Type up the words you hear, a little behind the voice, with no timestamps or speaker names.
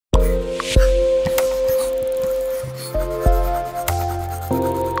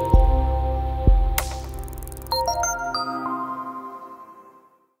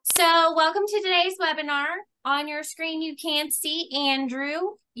to today's webinar. On your screen, you can see Andrew.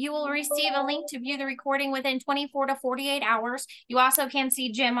 You will receive a link to view the recording within 24 to 48 hours. You also can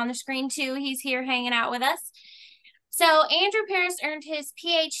see Jim on the screen too. He's here hanging out with us. So Andrew Parris earned his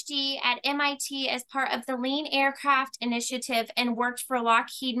PhD at MIT as part of the Lean Aircraft Initiative and worked for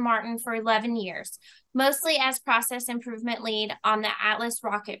Lockheed Martin for 11 years, mostly as process improvement lead on the Atlas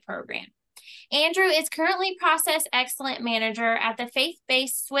rocket program. Andrew is currently Process Excellence Manager at the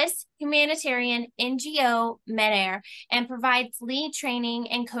faith-based Swiss humanitarian NGO MEDAIR and provides lead training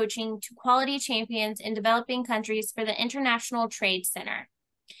and coaching to quality champions in developing countries for the International Trade Center.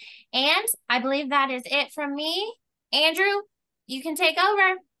 And I believe that is it from me. Andrew, you can take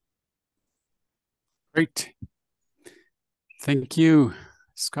over. Great. Thank you,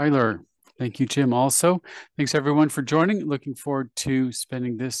 Skylar. Thank you, Jim, also. Thanks, everyone, for joining. Looking forward to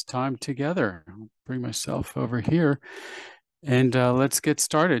spending this time together. I'll bring myself over here, and let's get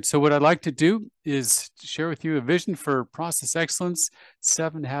started. So what I'd like to do is share with you a vision for process excellence,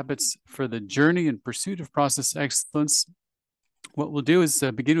 7 habits for the journey and pursuit of process excellence. What we'll do is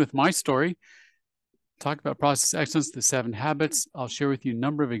begin with my story, talk about process excellence, the 7 habits. I'll share with you a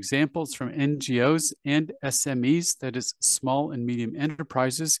number of examples from NGOs and SMEs, that is small and medium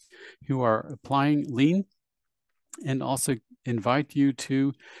enterprises, who are applying lean, and also invite you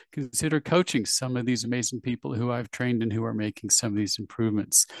to consider coaching some of these amazing people who I've trained and who are making some of these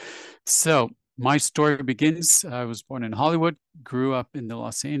improvements. So my story begins, I was born in Hollywood, grew up in the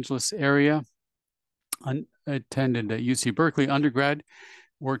Los Angeles area, attended UC Berkeley undergrad,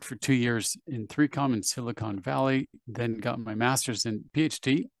 worked for 2 years in 3Com in Silicon Valley, then got my master's and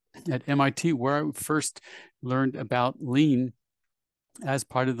PhD at MIT, where I first learned about lean as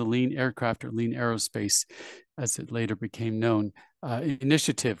part of the Lean Aircraft or Lean Aerospace, as it later became known,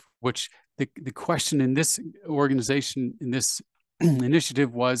 initiative, which the question in this organization, in this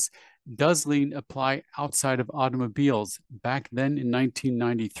initiative was, does lean apply outside of automobiles? Back then in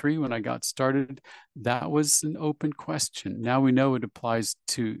 1993, when I got started, that was an open question. Now we know it applies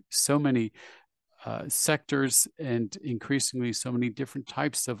to so many sectors and increasingly so many different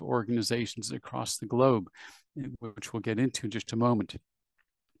types of organizations across the globe, which we'll get into in just a moment.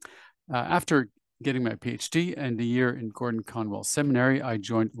 After getting my PhD and a year in Gordon Conwell Seminary, I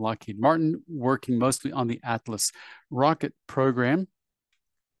joined Lockheed Martin, working mostly on the Atlas rocket program.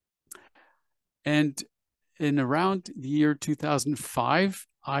 And in around the year 2005,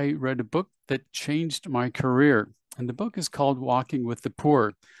 I read a book that changed my career. And the book is called Walking with the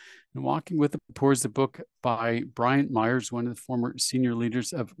Poor. And Walking with the Poor is a book by Bryant Myers, one of the former senior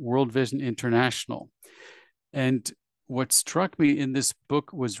leaders of World Vision International. And what struck me in this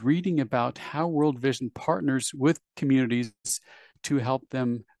book was reading about how World Vision partners with communities to help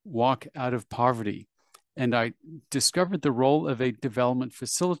them walk out of poverty. And I discovered the role of a development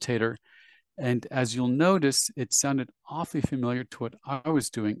facilitator. And as you'll notice, it sounded awfully familiar to what I was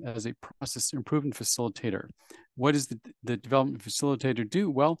doing as a process improvement facilitator. What does the development facilitator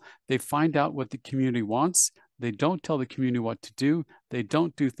do? Well, they find out what the community wants. They don't tell the community what to do. They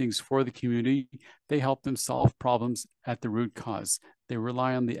don't do things for the community. They help them solve problems at the root cause. They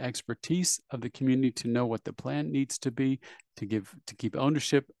rely on the expertise of the community to know what the plan needs to be, to keep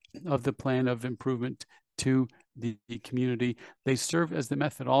ownership of the plan of improvement to the community. They serve as the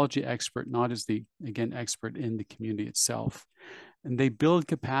methodology expert, not as the, again, expert in the community itself. And they build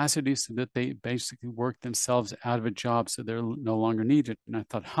capacity so that they basically work themselves out of a job so they're no longer needed. And I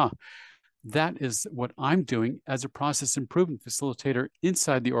thought, that is what I'm doing as a process improvement facilitator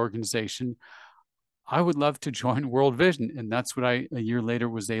inside the organization. I would love to join World Vision. And that's what I, a year later,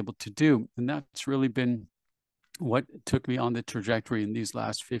 was able to do. And that's really been what took me on the trajectory in these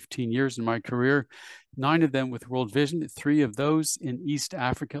last 15 years in my career, 9 of them with World Vision, 3 of those in East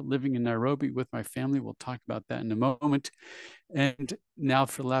Africa, living in Nairobi with my family. We'll talk about that in a moment. And now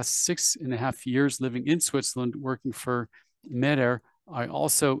for the last 6.5 years living in Switzerland, working for MEDAIR. I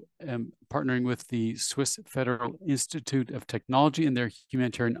also am partnering with the Swiss Federal Institute of Technology in their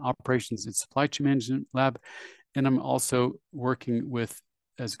Humanitarian Operations and Supply Chain Management Lab. And I'm also working with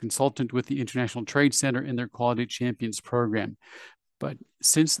as a consultant with the International Trade Center in their Quality Champions program. But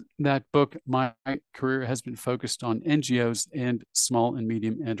since that book, my career has been focused on NGOs and small and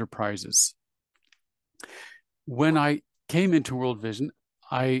medium enterprises. When I came into World Vision,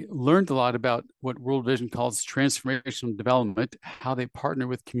 I learned a lot about what World Vision calls transformational development, how they partner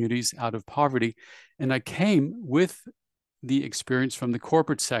with communities out of poverty. And I came with the experience from the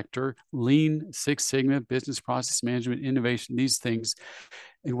corporate sector, Lean, Six Sigma, business process management, innovation, these things.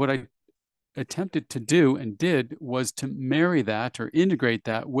 And what I attempted to do and did was to marry that or integrate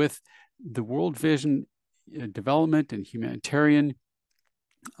that with the World Vision development and humanitarian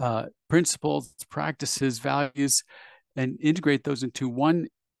principles, practices, values, and integrate those into one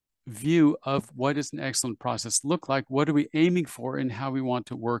view of what does an excellent process look like, what are we aiming for, and how we want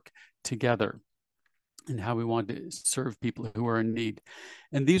to work together, and how we want to serve people who are in need.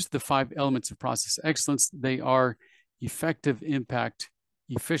 And these are the 5 elements of process excellence. They are effective impact,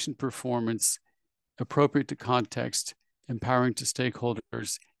 efficient performance, appropriate to context, empowering to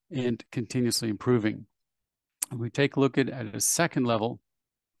stakeholders, and continuously improving. If we take a look at a second level,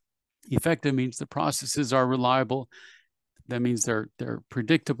 effective means the processes are reliable. That means they're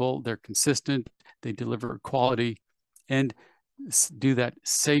predictable, they're consistent, they deliver quality, and do that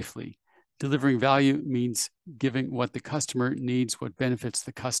safely. Delivering value means giving what the customer needs, what benefits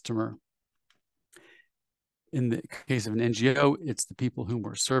the customer. In the case of an NGO, it's the people whom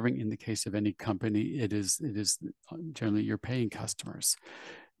we're serving. In the case of any company, it is generally your paying customers.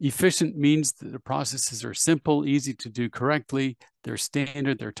 Efficient means that the processes are simple, easy to do correctly, they're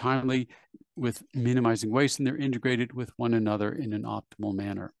standard, they're timely, with minimizing waste, and they're integrated with one another in an optimal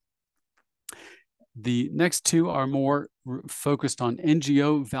manner. The next 2 are more focused on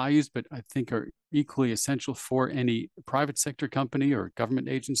NGO values, but I think are equally essential for any private sector company or government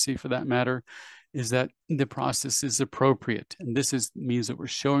agency for that matter, is that the process is appropriate. And this means that we're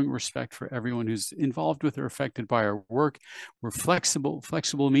showing respect for everyone who's involved with or affected by our work. We're flexible.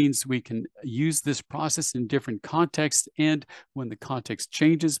 Flexible means we can use this process in different contexts, and when the context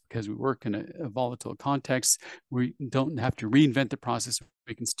changes, because we work in a volatile context, we don't have to reinvent the process,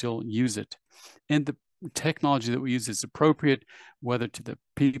 we can still use it. And the technology that we use is appropriate, whether to the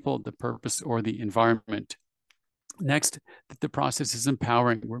people, the purpose, or the environment. Next, the process is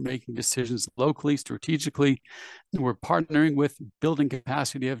empowering. We're making decisions locally, strategically. We're partnering with, building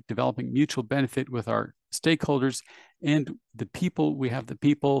capacity of, developing mutual benefit with our stakeholders and the people. We have the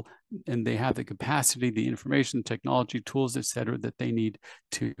people, and they have the capacity, the information, technology, tools, etc., that they need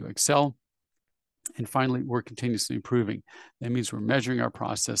to excel. And finally, we're continuously improving. That means we're measuring our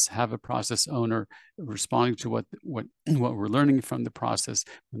process, have a process owner, responding to what we're learning from the process.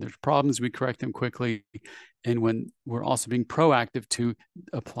 When there's problems, we correct them quickly. And when we're also being proactive to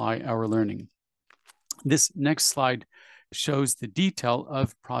apply our learning. This next slide shows the detail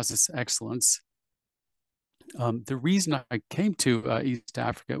of process excellence. The reason I came to East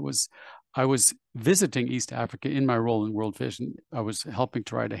Africa was I was visiting East Africa in my role in World Vision. I was helping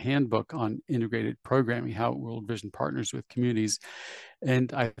to write a handbook on integrated programming, how World Vision partners with communities.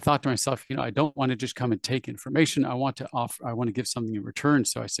 And I thought to myself, I don't want to just come and take information. I want to give something in return.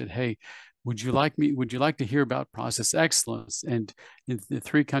 So I said, hey, would you like to hear about process excellence? And in the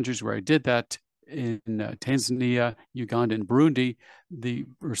 3 countries where I did that, in Tanzania, Uganda, and Burundi, the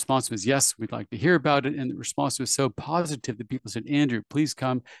response was, yes, we'd like to hear about it. And the response was so positive that people said, Andrew, please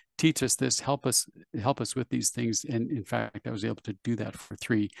come teach us this, help us with these things. And in fact, I was able to do that for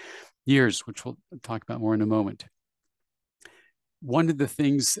 3 years, which we'll talk about more in a moment. One of the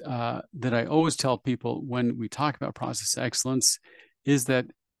things that I always tell people when we talk about process excellence is that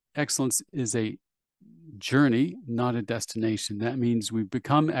excellence is a journey, not a destination. That means we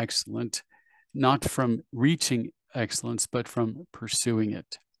become excellent not from reaching excellence, but from pursuing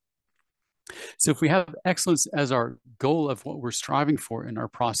it. So if we have excellence as our goal of what we're striving for in our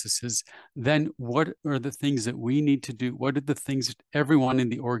processes, then what are the things that we need to do? What are the things that everyone in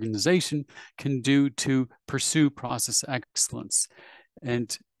the organization can do to pursue process excellence?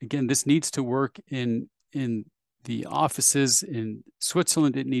 And again, this needs to work in the offices in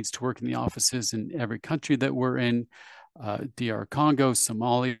Switzerland. It needs to work in the offices in every country that we're in, DR Congo,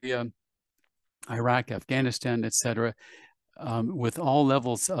 Somalia, Iraq, Afghanistan, etc., with all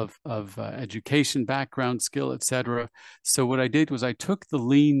levels of education, background, skill, etc. So what I did was I took the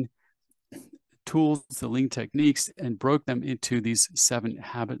lean tools, the lean techniques, and broke them into these 7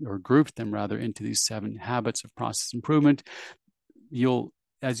 habits, or grouped them rather into these 7 habits of process improvement. You'll,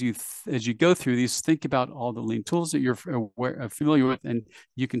 as you go through these, think about all the lean tools that you're familiar with, and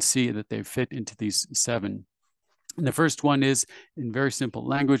you can see that they fit into these 7. And the first one is, in very simple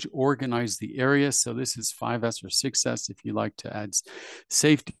language, organize the area. So this is 5S or 6S if you like to add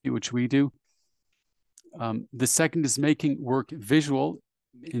safety, which we do. The second is making work visual.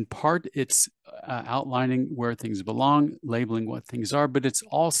 In part, it's outlining where things belong, labeling what things are, but it's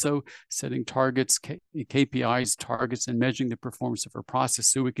also setting targets, KPIs, targets, and measuring the performance of our process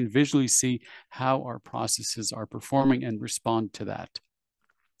so we can visually see how our processes are performing and respond to that.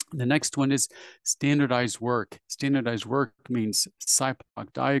 The next one is standardized work. Standardized work means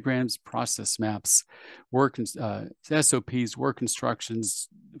SIPOC diagrams, process maps, SOPs, work instructions,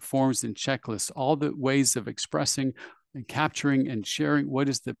 forms, and checklists, all the ways of expressing and capturing and sharing what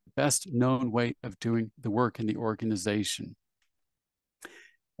is the best known way of doing the work in the organization.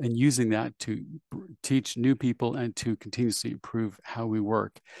 and using that to teach new people and to continuously improve how we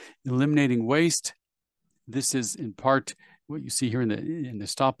work. Eliminating waste. This is in part what you see here in the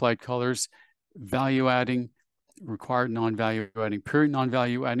stoplight colors. Value adding, required non-value adding, period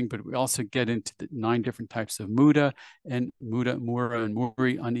non-value adding, but we also get into the 9 different types of muda, mura, and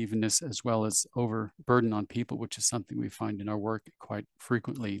muri, unevenness, as well as overburden on people, which is something we find in our work quite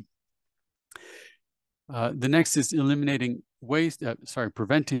frequently. The next is eliminating waste,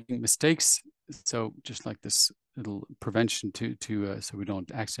 preventing mistakes. So just like this little prevention so we don't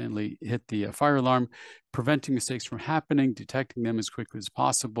accidentally hit the fire alarm, preventing mistakes from happening, detecting them as quickly as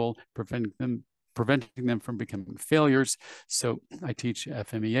possible, preventing them from becoming failures. So I teach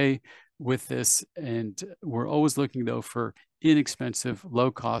FMEA with this, and we're always looking though for inexpensive,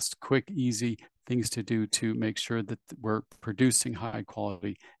 low cost, quick, easy things to do to make sure that we're producing high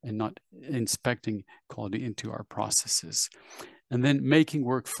quality and not inspecting quality into our processes. And then making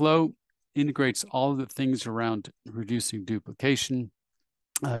workflow integrates all of the things around reducing duplication,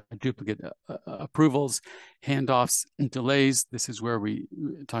 duplicate approvals, handoffs, delays. This is where we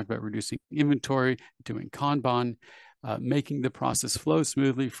talk about reducing inventory, doing Kanban, making the process flow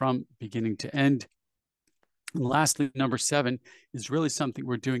smoothly from beginning to end. And lastly, number 7 is really something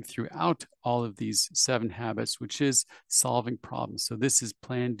we're doing throughout all of these 7 habits, which is solving problems. So this is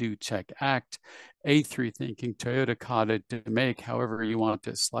plan, do, check, act, A3 thinking, Toyota Kata, make, however you want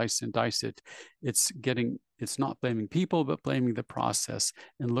to slice and dice it. It's not blaming people, but blaming the process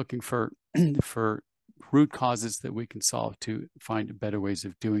and looking for root causes that we can solve to find better ways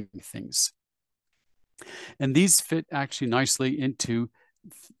of doing things. And these fit actually nicely into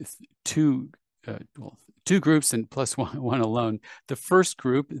two groups and plus one alone. The first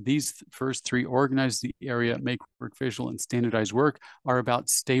group, these first 3, organize the area, make work visual, and standardize work, are about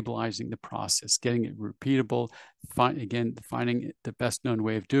stabilizing the process, getting it repeatable, finding the best known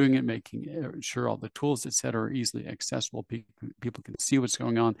way of doing it, making sure all the tools, etc., are easily accessible. People can see what's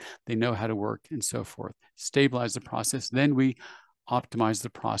going on, they know how to work, and so forth. Stabilize the process. Then we optimize the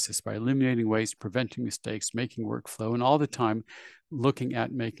process by eliminating waste, preventing mistakes, making workflow, and all the time looking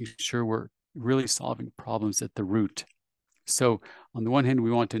at making sure we're really solving problems at the root. So on the one hand,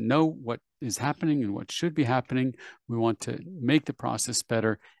 we want to know what is happening and what should be happening. We want to make the process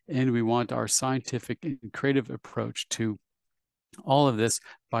better, and we want our scientific and creative approach to all of this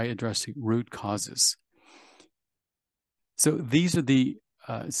by addressing root causes. So these are the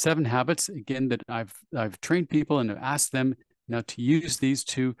 7 habits, again, that I've trained people and have asked them now to use these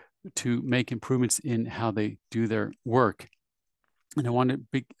to make improvements in how they do their work. And I want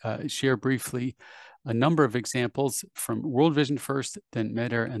to share briefly a number of examples from World Vision first, then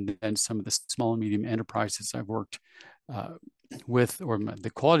MedAir, and then some of the small and medium enterprises I've worked with, or the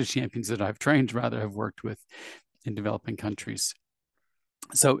quality champions that I've trained, rather, have worked with in developing countries.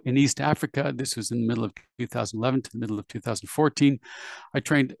 So in East Africa, this was in the middle of 2011 to the middle of 2014. I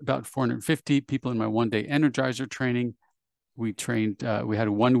trained about 450 people in my one-day Energizer training. We trained, we had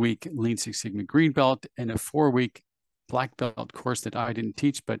a 1-week Lean Six Sigma Green Belt and a 4-week Black Belt course that I didn't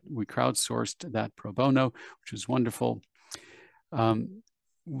teach, but we crowdsourced that pro bono, which was wonderful. Then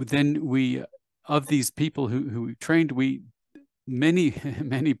of these people who we trained, many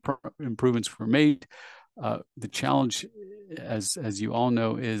improvements were made. The challenge, as you all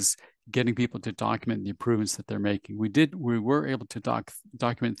know, is getting people to document the improvements that they're making. We were able to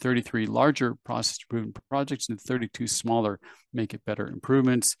document 33 larger process improvement projects and 32 smaller make it better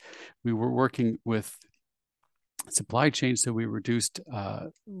improvements. We were working with supply chain, so we reduced,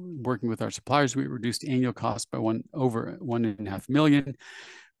 working with our suppliers, we reduced annual costs by over $1.5 million.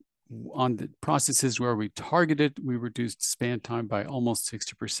 On the processes where we targeted, we reduced span time by almost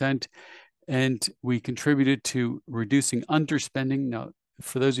 60%. And we contributed to reducing underspending. Now,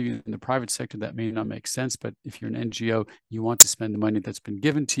 for those of you in the private sector, that may not make sense, but if you're an NGO, you want to spend the money that's been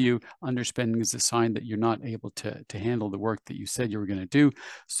given to you. Underspending is a sign that you're not able to handle the work that you said you were going to do.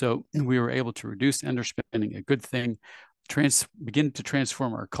 So we were able to reduce underspending, a good thing, begin to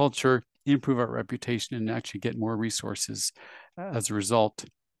transform our culture, improve our reputation, and actually get more resources as a result.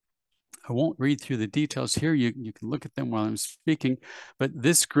 I won't read through the details here. You can look at them while I'm speaking, but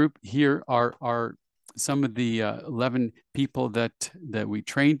this group here are some of the 11 people that we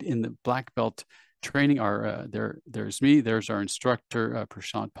trained in the Black Belt training. There's me, there's our instructor,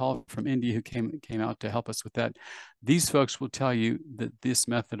 Prashant Paul from India, who came out to help us with that. These folks will tell you that this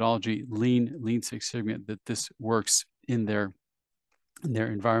methodology, Lean Six Sigma, that this works in their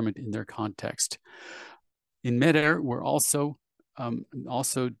environment, in their context. In MedAir, we're also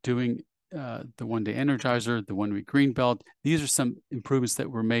doing the one-day Energizer, the 1-week Green Belt. These are some improvements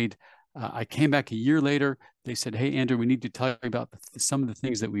that were made I came back a year later. They said, hey, Andrew, we need to tell you about some of the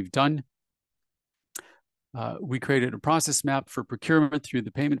things that we've done. We created a process map for procurement through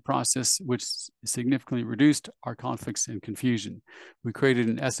the payment process, which significantly reduced our conflicts and confusion. We created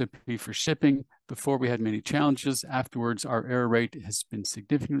an SOP for shipping. Before, we had many challenges. Afterwards, our error rate has been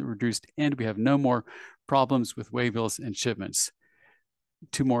significantly reduced, and we have no more problems with waybills and shipments.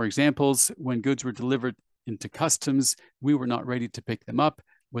 2 more examples. When goods were delivered into customs, we were not ready to pick them up.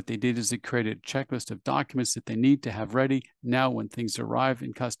 What they did is it created a checklist of documents that they need to have ready. Now, when things arrive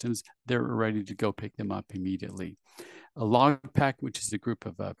in customs, they're ready to go pick them up immediately. A log pack, which is a group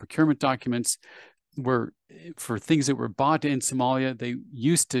of procurement documents, were for things that were bought in Somalia. They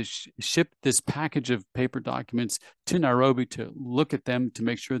used to ship this package of paper documents to Nairobi to look at them to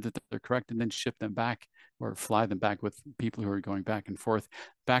make sure that they're correct, and then ship them back or fly them back with people who are going back and forth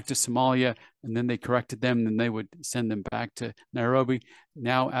back to Somalia, and then they corrected them, and they would send them back to Nairobi.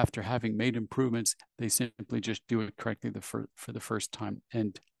 Now, after having made improvements, they simply just do it correctly for the first time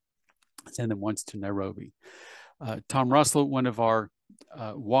and send them once to Nairobi. Tom Russell, one of our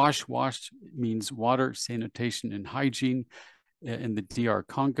WASH means water, sanitation, and hygiene in the DR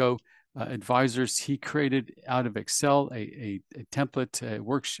Congo advisors. He created out of Excel a template, a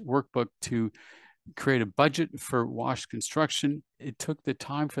workbook to create a budget for WASH construction. It took the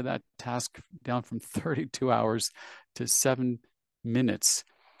time for that task down from 32 hours to 7 minutes.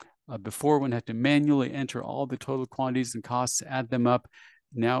 Before, one had to manually enter all the total quantities and costs, add them up.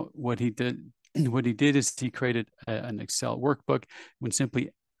 Now, what he did is he created an Excel workbook. One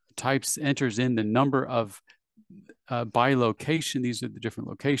simply enters in the number of by location. These are the different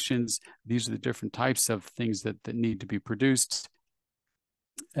locations. These are the different types of things that need to be produced,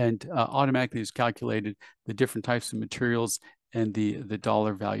 and automatically is calculated the different types of materials and the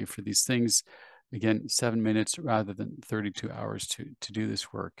dollar value for these things. Again, 7 minutes rather than 32 hours to do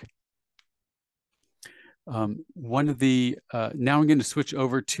this work. Now I'm going to switch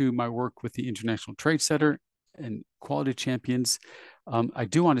over to my work with the International Trade Center and Quality Champions. I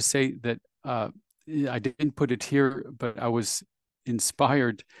do want to say that I didn't put it here, but I was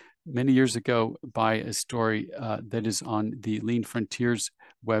inspired many years ago by a story that is on the Lean Frontiers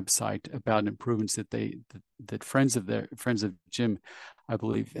website about improvements that friends of Jim, I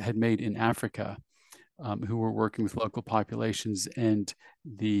believe, had made in Africa, who were working with local populations, and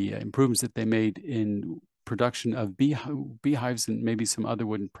the improvements that they made in production of beehives and maybe some other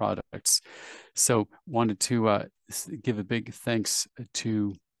wooden products. So wanted to give a big thanks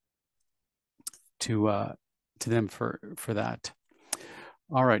to them for that.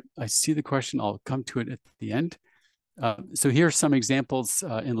 All right, I see the question. I'll come to it at the end. So here are some examples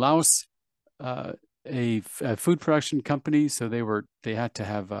in Laos, a food production company. So they had to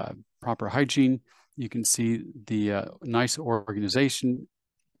have proper hygiene. You can see the nice organization,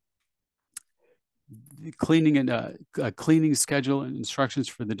 the cleaning and a cleaning schedule and instructions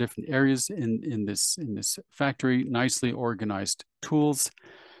for the different areas in this factory. Nicely organized tools.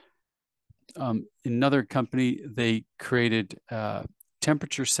 Another company, they created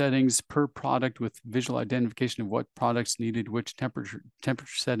temperature settings per product with visual identification of what products needed which temperature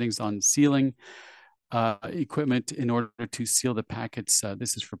settings on sealing equipment in order to seal the packets.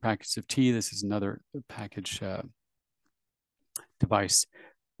 This is for packets of tea. This is another package device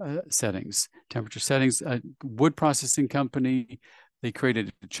settings, temperature settings. Wood processing company, they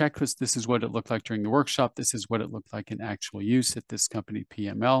created a checklist. This is what it looked like during the workshop. This is what it looked like in actual use at this company,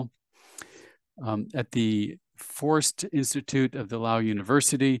 PML. At the Forest Institute of the Lao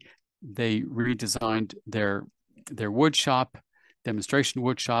University, they redesigned their wood shop, demonstration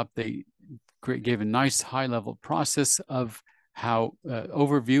wood shop. They gave a nice high-level process of how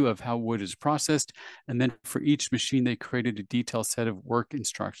overview of how wood is processed, and then for each machine they created a detailed set of work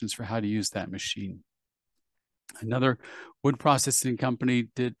instructions for how to use that machine. Another wood processing company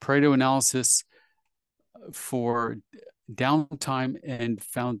did Pareto analysis for downtime and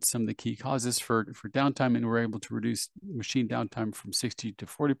found some of the key causes for downtime, and were able to reduce machine downtime from 60 to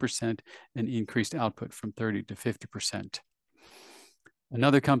 40% and increased output from 30 to 50%.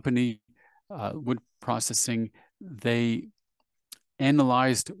 Another company, wood processing, they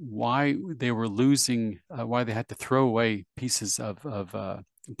analyzed why they were losing, why they had to throw away pieces of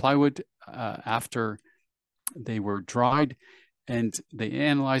plywood after they were dried, and they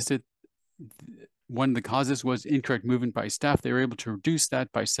analyzed it. One of the causes was incorrect movement by staff. They were able to reduce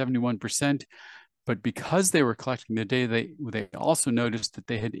that by 71%. But because they were collecting the data, they also noticed that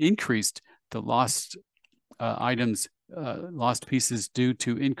they had increased the lost items, lost pieces due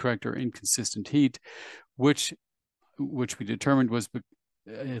to incorrect or inconsistent heat, which we determined was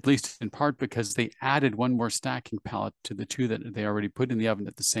at least in part because they added one more stacking pallet to the two that they already put in the oven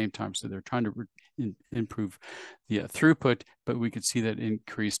at the same time. So they're trying to improve the throughput, but we could see that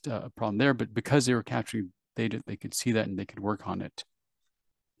increased a problem there. But because they were capturing data, they could see that and they could work on it.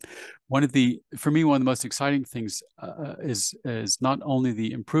 For me, one of the most exciting things is not only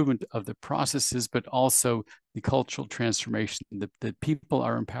the improvement of the processes, but also the cultural transformation. The people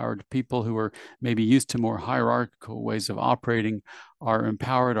are empowered. People who are maybe used to more hierarchical ways of operating are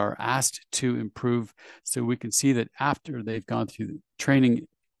empowered, are asked to improve. So we can see that after they've gone through training,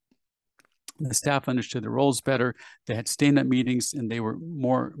 the staff understood their roles better. They had stand-up meetings, and they were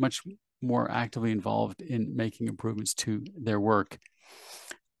much more actively involved in making improvements to their work.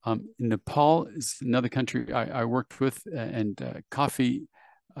 Nepal is another country I worked with, and coffee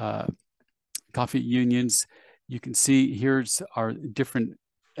unions. You can see here's our different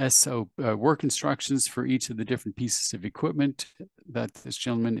work instructions for each of the different pieces of equipment that this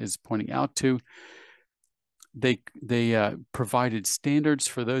gentleman is pointing out to. They provided standards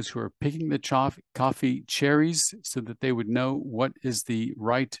for those who are picking the coffee cherries so that they would know what is the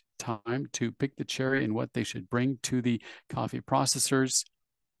right time to pick the cherry and what they should bring to the coffee processors.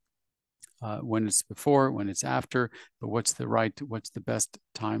 When it's before, when it's after, but what's the best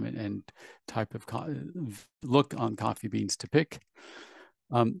time and type of look on coffee beans to pick.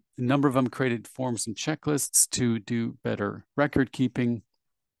 A number of them created forms and checklists to do better record keeping.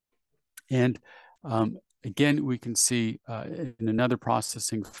 And again, we can see in another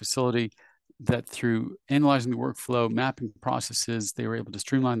processing facility that through analyzing the workflow, mapping processes, they were able to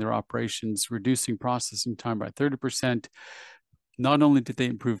streamline their operations, reducing processing time by 30%. Not only did they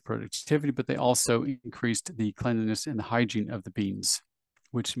improve productivity, but they also increased the cleanliness and the hygiene of the beans,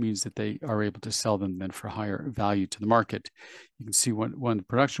 which means that they are able to sell them then for higher value to the market. You can see one of the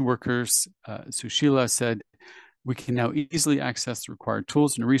production workers, Sushila, said, "We can now easily access the required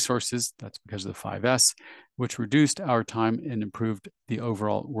tools and resources," that's because of the 5S, "which reduced our time and improved the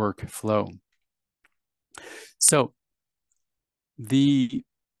overall workflow." So the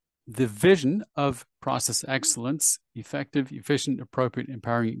vision of process excellence, effective, efficient, appropriate,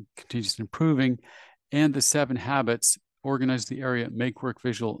 empowering, continuous improving, and the 7 habits: organize the area, make work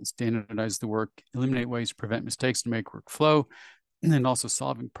visual, standardize the work, eliminate waste, prevent mistakes, and make work flow, and also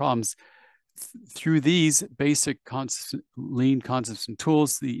solving problems. Through these basic lean concepts and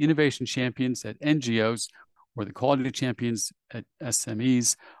tools, the innovation champions at NGOs or the quality champions at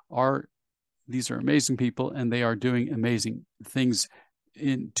SMEs these are amazing people, and they are doing amazing things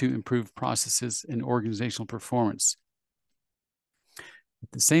to improve processes and organizational performance.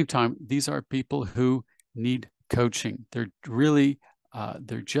 At the same time, these are people who need coaching. They're really,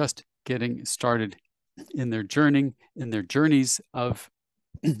 they're just getting started in their journeys of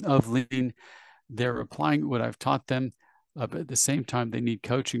lean. They're applying what I've taught them, but at the same time, they need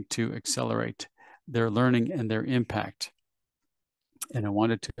coaching to accelerate their learning and their impact. And I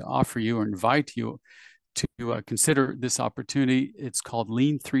wanted to offer you or invite you to consider this opportunity. It's called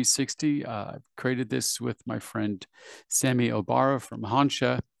Lean 360. I've created this with my friend Sami Obara from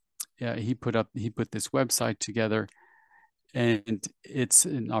Hansha. He put this website together, and it's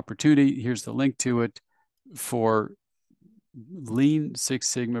an opportunity. Here's the link to it for Lean Six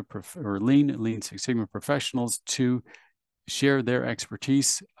Sigma or Lean Six Sigma professionals to share their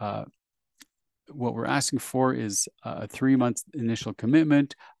expertise. What we're asking for is a 3-month initial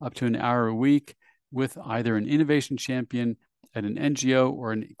commitment, up to an hour a week, with either an innovation champion at an NGO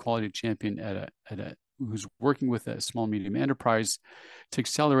or an equality champion at a who's working with a small medium enterprise to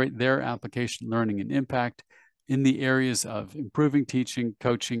accelerate their application, learning, and impact in the areas of improving teaching,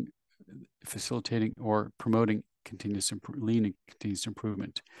 coaching, facilitating, or promoting lean and continuous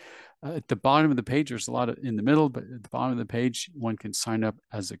improvement. At the bottom of the page, there's a lot in the middle, but at the bottom of the page, one can sign up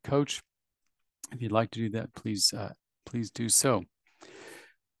as a coach. If you'd like to do that, please do so.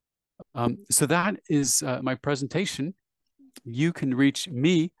 So that is my presentation. You can reach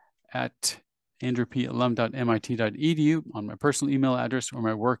me at andrewpalum.mit.edu on my personal email address or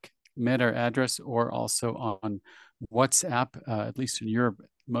my work meta address, or also on WhatsApp. At least in Europe,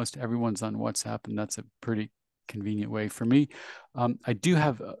 most everyone's on WhatsApp, and that's a pretty convenient way for me. I do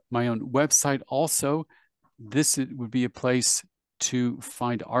have my own website also. This would be a place to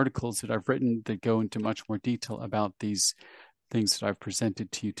find articles that I've written that go into much more detail about these things that I've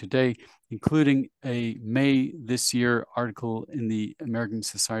presented to you today, including a May this year article in the American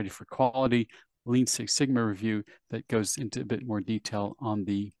Society for Quality Lean Six Sigma review that goes into a bit more detail on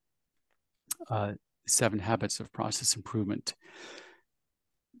the 7 habits of process improvement.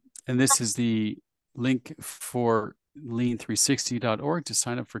 And this is the link for lean360.org to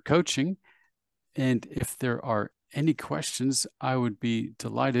sign up for coaching. And if there are any questions, I would be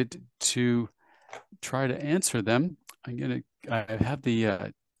delighted to try to answer them. I have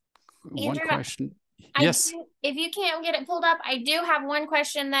the one Andrew, question. I Yes, do, if you can't get it pulled up, I do have one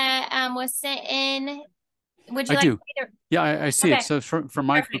question that was sent in. Would you I like do. me to? Yeah, I see it. Okay, So from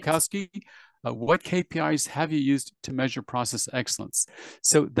Mike perfect. Bukowski, what KPIs have you used to measure process excellence?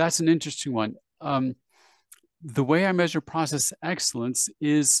 So that's an interesting one. The way I measure process excellence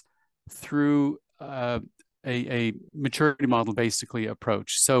is through a maturity model basically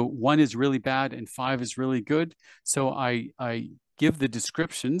approach. So 1 is really bad and 5 is really good. So I give the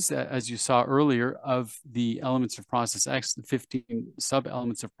descriptions, as you saw earlier, of the elements of process excellence, 15 sub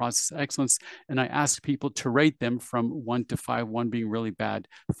elements of process excellence, and I ask people to rate them from 1 to 5, 1 being really bad,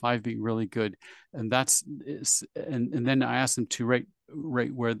 5 being really good, and then I ask them to rate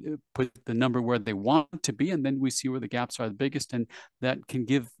where, put the number where they want to be, and then we see where the gaps are the biggest, and that can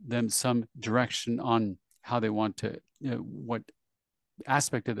give them some direction on how they want to, what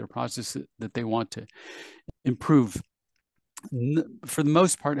aspect of their process that they want to improve. For the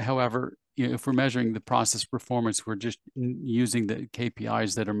most part, however, if we're measuring the process performance, we're just using the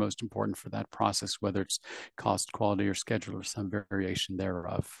KPIs that are most important for that process, whether it's cost, quality, or schedule, or some variation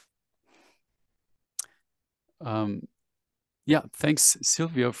thereof. Yeah, thanks,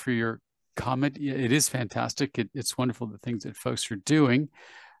 Silvio, for your comment. It is fantastic. It's wonderful the things that folks are doing.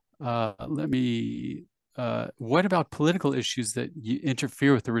 Let me. What about political issues that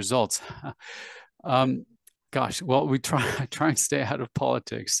interfere with the results? um, Gosh, well, we try and stay out of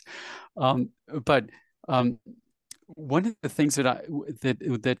politics, but um, one of the things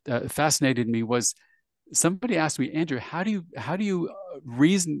that fascinated me was somebody asked me, Andrew, how do you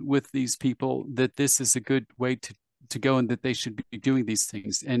reason with these people that this is a good way to go and that they should be doing these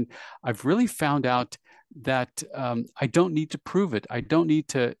things? And I've really found out that I don't need to prove it. I don't need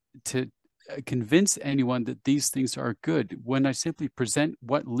to convince anyone that these things are good. When I simply present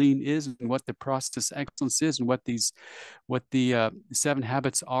what lean is and what the process excellence is and what the 7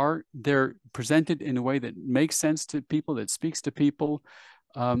 habits are, they're presented in a way that makes sense to people, that speaks to people,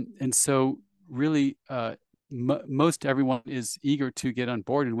 and so really most everyone is eager to get on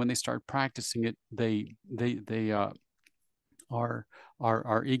board, and when they start practicing it, they are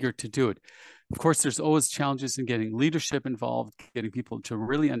eager to do it. Of course, there's always challenges in getting leadership involved, getting people to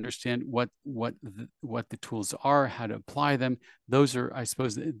really understand what the tools are, how to apply them. Those are, I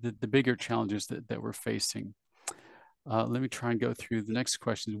suppose, the bigger challenges that we're facing. Let me try and go through the next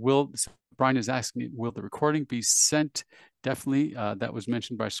question. Brian is asking, will the recording be sent? Definitely. That was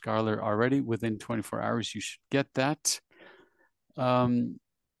mentioned by Scarlett already. Within 24 hours, you should get that. I'm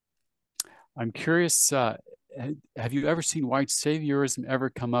curious, have you ever seen white saviorism ever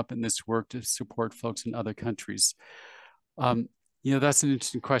come up in this work to support folks in other countries? That's an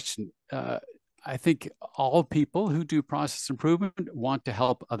interesting question. I think all people who do process improvement want to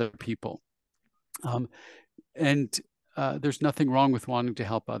help other people. And there's nothing wrong with wanting to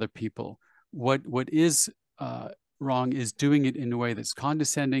help other people. What is wrong is doing it in a way that's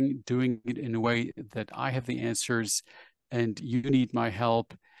condescending, doing it in a way that I have the answers and you need my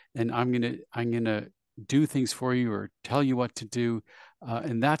help, and I'm gonna do things for you or tell you what to do.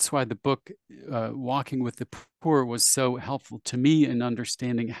 And that's why the book Walking with the Poor was so helpful to me in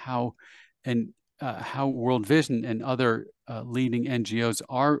understanding how World Vision and other leading NGOs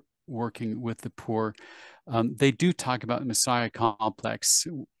are working with the poor. They do talk about the Messiah complex.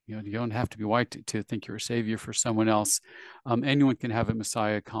 You don't have to be white to think you're a savior for someone else. Anyone can have a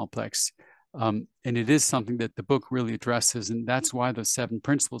Messiah complex. And it is something that the book really addresses. And that's why the 7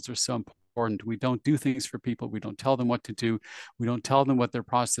 principles are so important. We don't do things for people. We don't tell them what to do. We don't tell them what their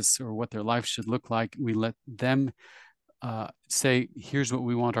process or what their life should look like. We let them say, here's what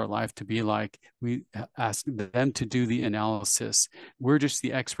we want our life to be like. We ask them to do the analysis. We're just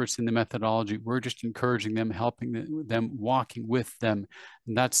the experts in the methodology. We're just encouraging them, helping them, walking with them.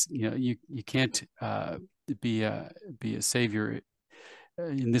 And that's, you can't be a savior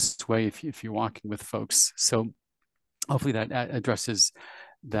in this way if you're walking with folks. So hopefully that addresses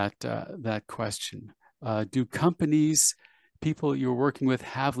that question. Do companies, people you're working with,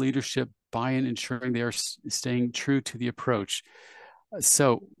 have leadership buy-in, ensuring they are staying true to the approach?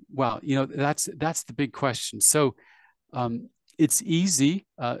 So, well, that's the big question. So it's easy,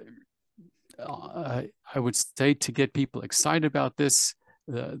 I would say, to get people excited about this.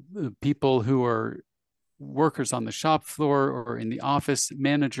 The people who are workers on the shop floor or in the office,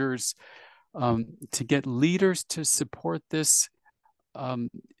 managers, to get leaders to support this.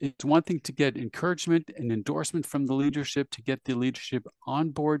 It's one thing to get encouragement and endorsement from the leadership, to get the leadership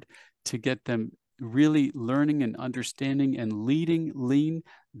on board, to get them really learning and understanding and leading lean,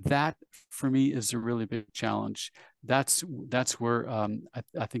 that for me is a really big challenge. That's where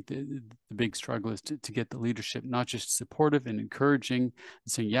I think the big struggle is to get the leadership not just supportive and encouraging and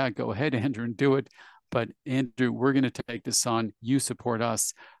saying, yeah, go ahead, Andrew, and do it, but Andrew, we're going to take this on. You support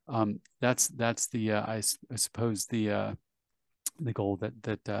us. That's the I suppose the goal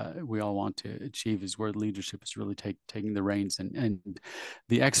that we all want to achieve, is where leadership is really taking the reins, and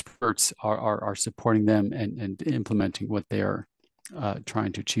the experts are supporting them and implementing what they are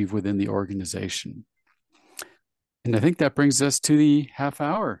trying to achieve within the organization. And I think that brings us to the half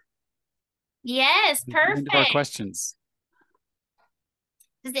hour. Yes, perfect. End of our questions.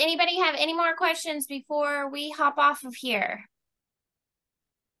 Does anybody have any more questions before we hop off of here?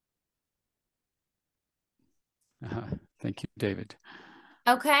 Thank you, David.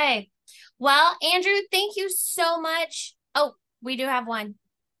 Okay. Well, Andrew, thank you so much. Oh, we do have one.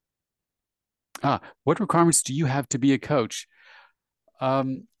 What requirements do you have to be a coach?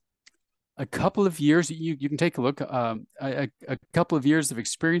 A couple of years, you can take a look, a couple of years of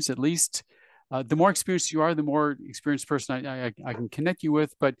experience at least. The more experienced you are, the more experienced person I can connect you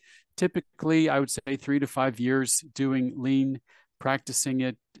with. But typically, I would say 3 to 5 years doing lean, practicing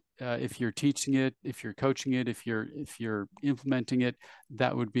it. If you're teaching it, if you're coaching it, if you're implementing it,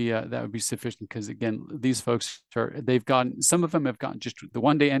 that would be sufficient. Because again, these folks some of them have gotten just the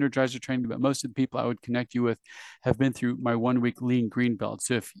 1-day Energizer training, but most of the people I would connect you with have been through my 1-week lean green belt.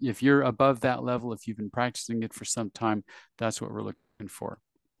 So if you're above that level, if you've been practicing it for some time, that's what we're looking for.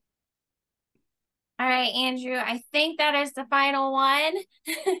 All right, Andrew, I think that is the final one.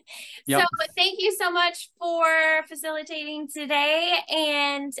 Yep. So thank you so much for facilitating today.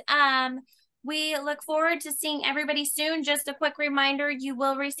 And we look forward to seeing everybody soon. Just a quick reminder, you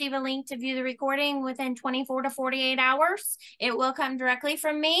will receive a link to view the recording within 24 to 48 hours. It will come directly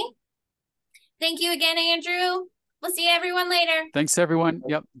from me. Thank you again, Andrew. We'll see everyone later. Thanks, everyone.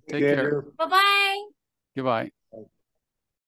 Yep. Take care. Bye-bye. Goodbye.